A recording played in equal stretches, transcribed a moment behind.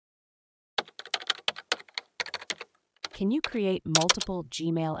Can you create multiple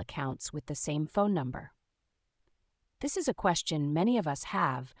Gmail accounts with the same phone number? This is a question many of us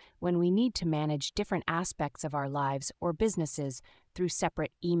have when we need to manage different aspects of our lives or businesses through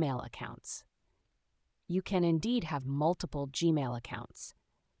separate email accounts. You can indeed have multiple Gmail accounts.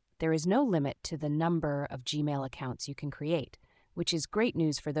 There is no limit to the number of Gmail accounts you can create, which is great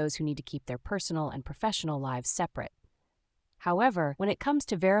news for those who need to keep their personal and professional lives separate. However, when it comes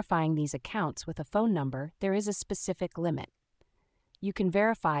to verifying these accounts with a phone number, there is a specific limit. You can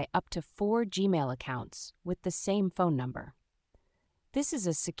verify up to 4 Gmail accounts with the same phone number. This is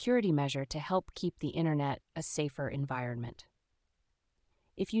a security measure to help keep the internet a safer environment.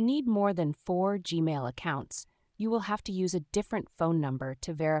 If you need more than 4 Gmail accounts, you will have to use a different phone number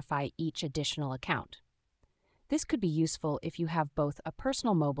to verify each additional account. This could be useful if you have both a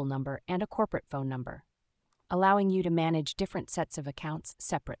personal mobile number and a corporate phone number, allowing you to manage different sets of accounts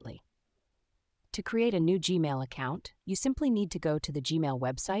separately. To create a new Gmail account, you simply need to go to the Gmail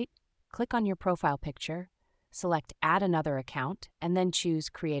website, click on your profile picture, select Add Another Account, and then choose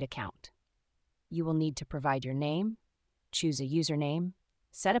Create Account. You will need to provide your name, choose a username,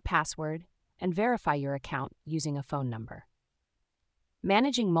 set a password, and verify your account using a phone number.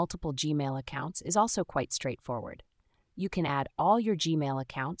 Managing multiple Gmail accounts is also quite straightforward. You can add all your Gmail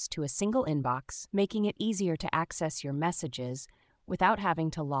accounts to a single inbox, making it easier to access your messages without having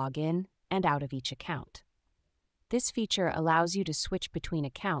to log in and out of each account. This feature allows you to switch between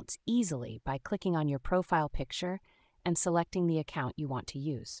accounts easily by clicking on your profile picture and selecting the account you want to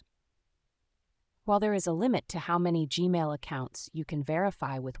use. While there is a limit to how many Gmail accounts you can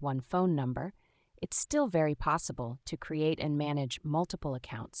verify with one phone number, it's still very possible to create and manage multiple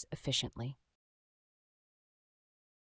accounts efficiently.